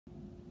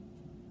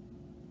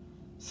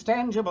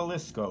Stanley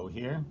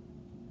here.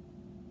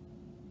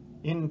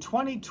 In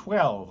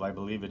 2012, I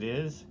believe it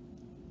is,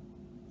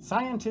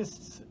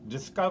 scientists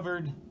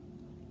discovered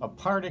a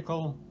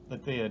particle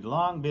that they had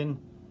long been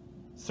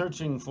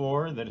searching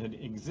for, that had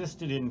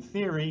existed in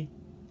theory,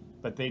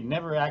 but they'd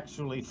never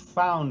actually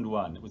found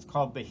one. It was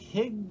called the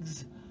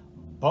Higgs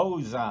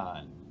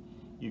boson.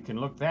 You can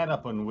look that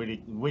up on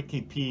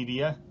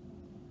Wikipedia,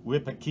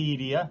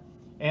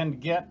 and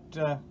get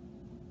a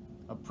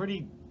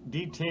pretty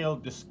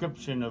detailed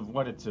description of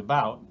what it's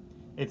about.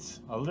 It's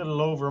a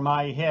little over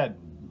my head,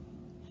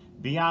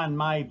 beyond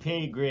my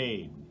pay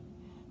grade.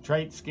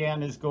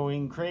 TriteScan is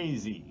going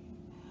crazy.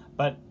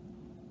 But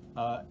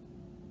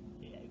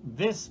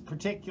this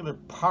particular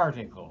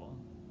particle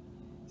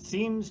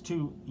seems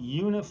to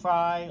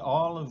unify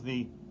all of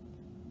the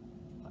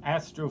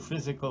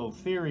astrophysical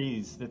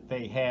theories that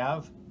they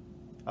have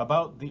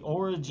about the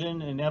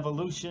origin and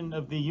evolution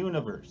of the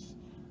universe,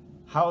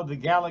 how the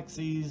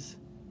galaxies,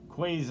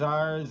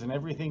 quasars, and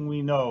everything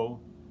we know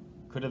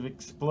could have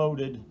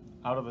exploded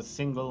out of a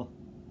single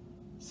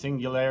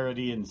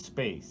singularity in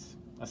space.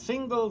 A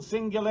single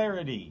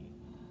singularity,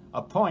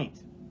 a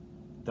point,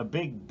 the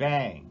Big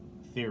Bang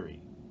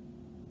theory.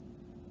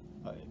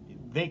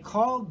 They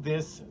called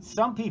this,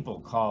 some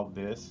people called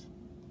this,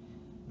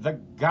 the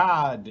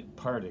God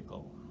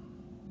particle.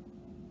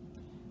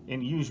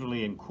 And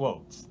usually in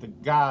quotes, the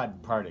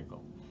God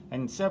particle.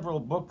 And several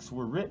books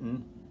were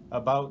written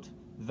about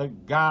the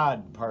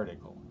God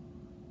particle.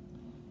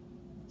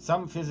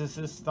 Some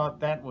physicists thought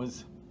that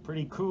was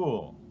pretty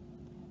cool.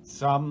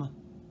 Some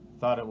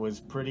thought it was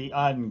pretty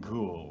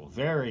uncool,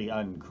 very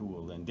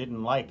uncool, and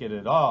didn't like it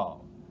at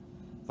all.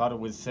 Thought it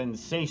was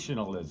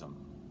sensationalism.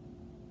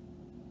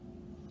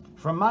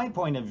 From my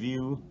point of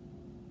view,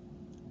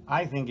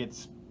 I think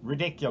it's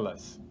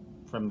ridiculous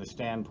from the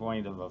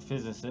standpoint of a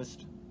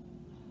physicist,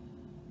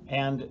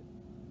 and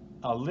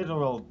a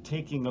literal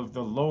taking of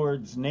the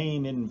Lord's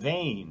name in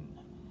vain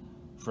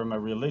from a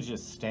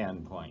religious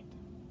standpoint.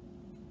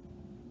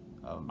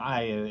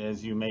 I,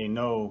 as you may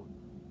know,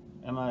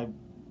 am a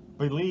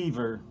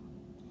believer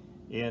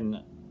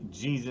in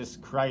Jesus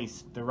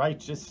Christ, the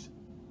righteous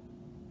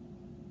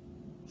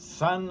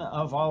Son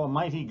of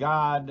Almighty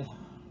God,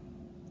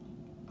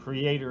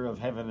 creator of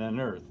heaven and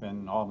earth.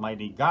 And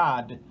Almighty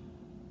God,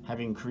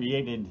 having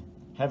created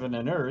heaven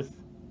and earth,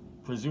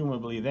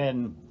 presumably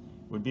then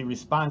would be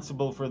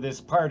responsible for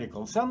this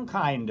particle. Some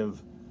kind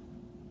of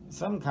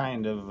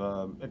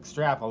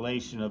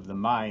extrapolation of the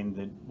mind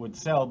that would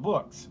sell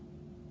books.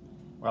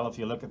 Well, if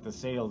you look at the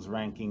sales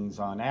rankings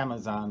on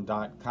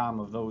Amazon.com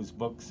of those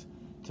books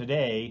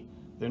today,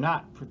 they're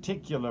not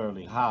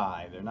particularly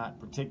high, they're not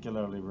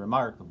particularly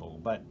remarkable,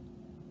 but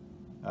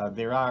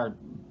there are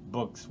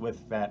books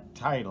with that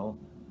title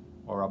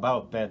or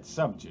about that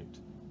subject.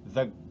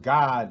 The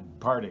God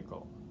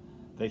particle,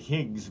 the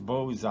Higgs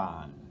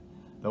boson,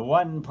 the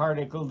one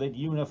particle that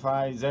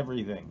unifies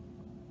everything,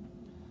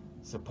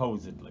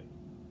 supposedly.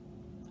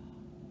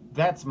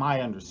 That's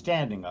my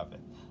understanding of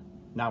it.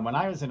 Now, when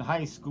I was in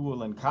high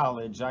school and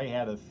college, I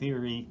had a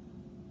theory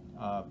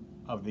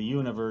of the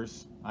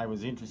universe. I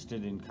was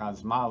interested in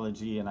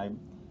cosmology, and I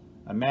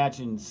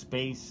imagined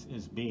space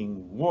as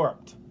being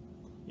warped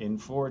in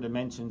 4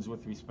 dimensions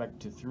with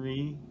respect to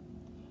 3,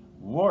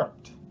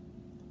 warped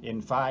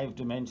in 5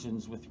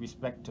 dimensions with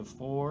respect to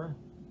 4,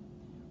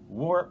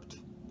 warped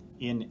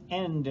in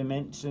n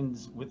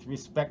dimensions with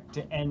respect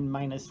to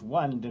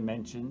n-1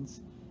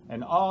 dimensions,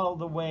 and all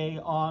the way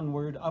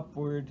onward,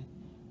 upward,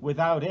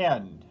 without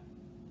end,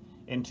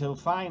 until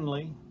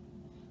finally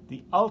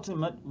the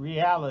ultimate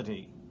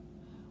reality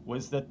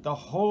was that the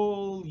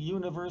whole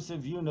universe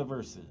of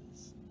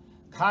universes,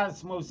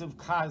 cosmos of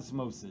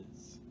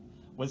cosmoses,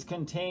 was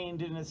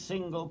contained in a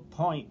single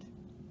point,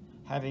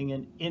 having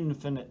an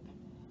infinite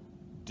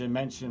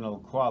dimensional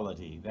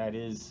quality, that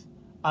is,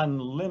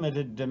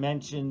 unlimited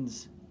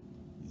dimensions,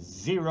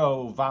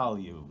 0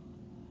 volume.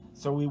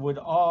 So we would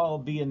all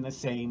be in the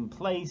same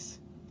place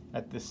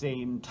at the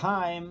same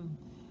time.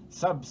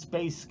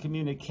 Subspace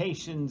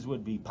communications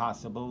would be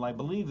possible. I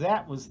believe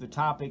that was the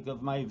topic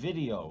of my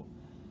video,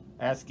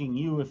 asking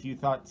you if you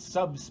thought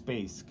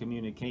subspace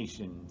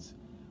communications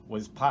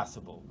was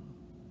possible.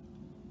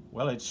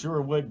 Well, it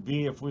sure would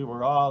be if we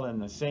were all in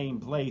the same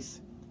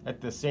place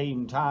at the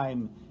same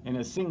time in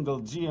a single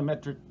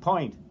geometric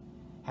point,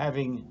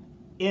 having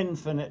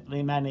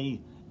infinitely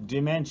many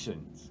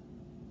dimensions.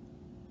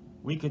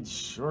 We could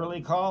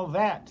surely call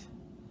that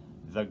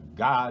the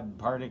God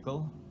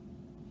particle.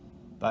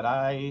 But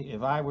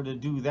if I were to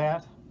do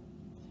that,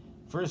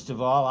 first of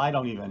all, I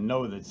don't even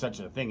know that such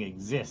a thing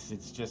exists.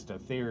 It's just a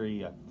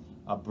theory,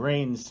 a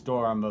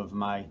brainstorm of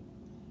my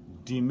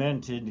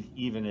demented,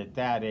 even at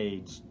that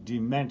age,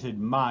 demented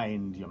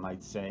mind, you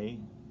might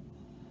say.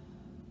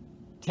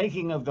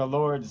 Taking of the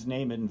Lord's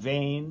name in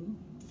vain,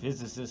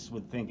 physicists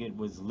would think it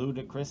was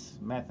ludicrous.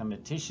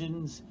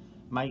 Mathematicians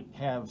might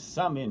have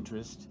some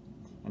interest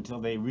until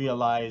they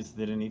realized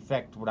that in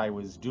effect what I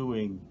was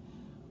doing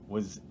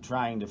was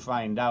trying to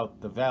find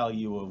out the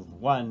value of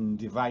 1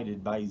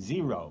 divided by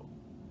 0.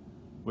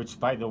 which,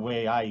 by the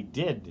way, I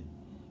did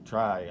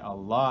try a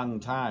long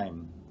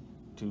time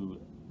to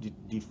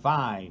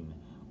define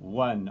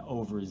 1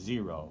 over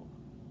 0.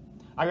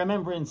 I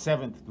remember in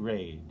 7th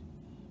grade,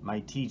 my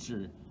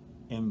teacher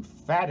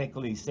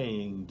emphatically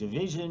saying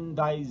division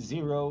by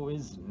 0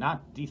 is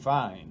not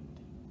defined.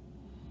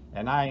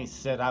 And I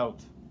set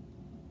out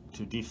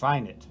to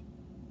define it,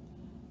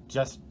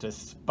 just to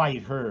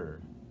spite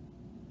her.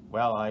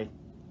 Well, I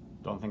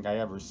don't think I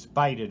ever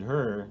spited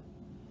her,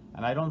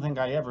 and I don't think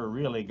I ever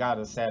really got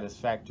a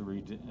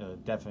satisfactory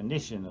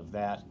definition of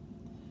that.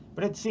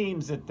 But it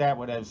seems that that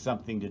would have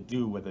something to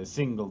do with a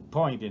single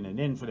point in an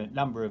infinite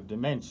number of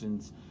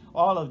dimensions.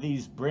 All of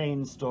these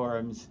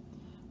brainstorms,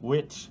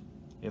 which,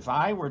 if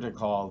I were to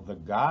call the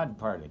God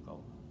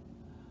particle,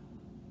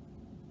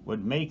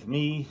 would make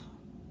me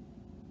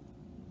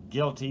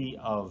guilty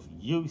of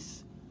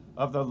use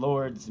of the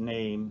Lord's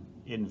name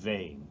in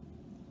vain.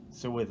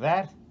 So with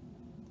that,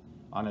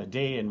 on a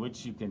day in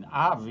which you can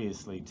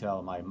obviously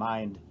tell my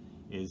mind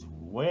is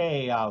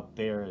way out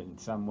there and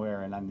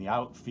somewhere and on the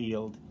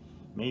outfield,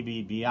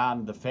 maybe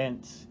beyond the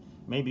fence,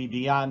 maybe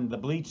beyond the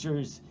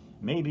bleachers,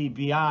 maybe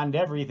beyond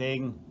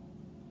everything,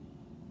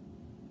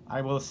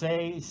 I will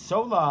say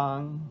so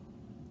long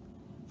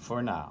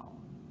for now.